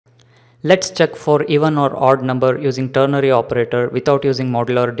Let's check for even or odd number using ternary operator without using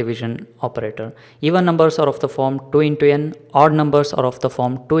modular division operator. Even numbers are of the form 2 into n, odd numbers are of the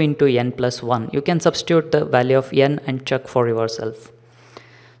form 2 into n plus 1. You can substitute the value of n and check for yourself.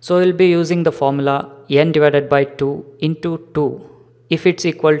 So we'll be using the formula n divided by 2 into 2. If it's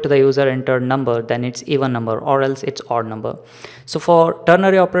equal to the user entered number, then it's even number, or else it's odd number. So for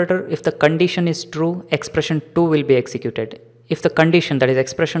ternary operator, if the condition is true, expression 2 will be executed. If the condition, that is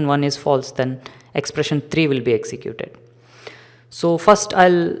expression 1, is false, then expression 3 will be executed. So first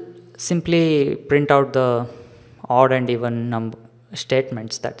I'll simply print out the odd and even number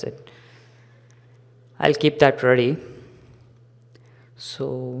statements, that's it. I'll keep that ready.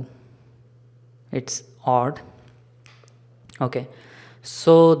 So it's odd. Okay,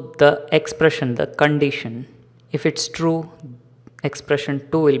 so the expression, the condition, if it's true, expression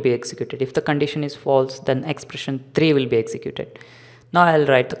 2 will be executed. If the condition is false, then expression 3 will be executed. Now I'll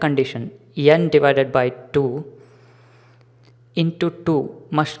write the condition n divided by 2 into 2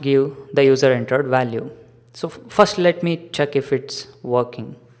 must give the user entered value. So first let me check if it's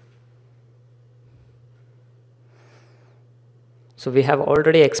working. So we have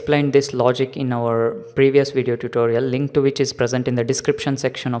already explained this logic in our previous video tutorial, link to which is present in the description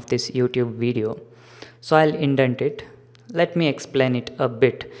section of this YouTube video. So I'll indent it. Let me explain it a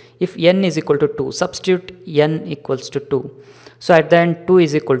bit. If n is equal to 2, substitute n equals to 2. So at the end 2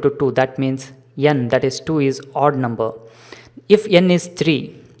 is equal to 2, that means n, that is 2, is odd number. If n is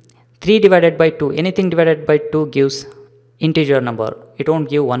 3, 3 divided by 2, anything divided by 2 gives integer number. It won't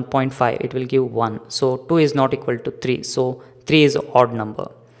give 1.5, it will give 1. So 2 is not equal to 3, so 3 is odd number.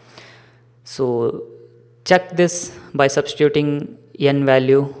 So check this by substituting n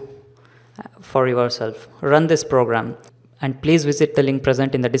value for yourself. Run this program. And please visit the link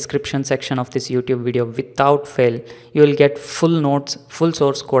present in the description section of this YouTube video. Without fail, you will get full notes, full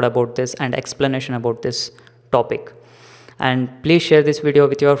source code about this and explanation about this topic. And please share this video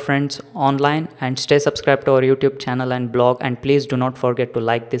with your friends online and stay subscribed to our YouTube channel and blog. And please do not forget to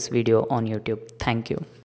like this video on YouTube. Thank you.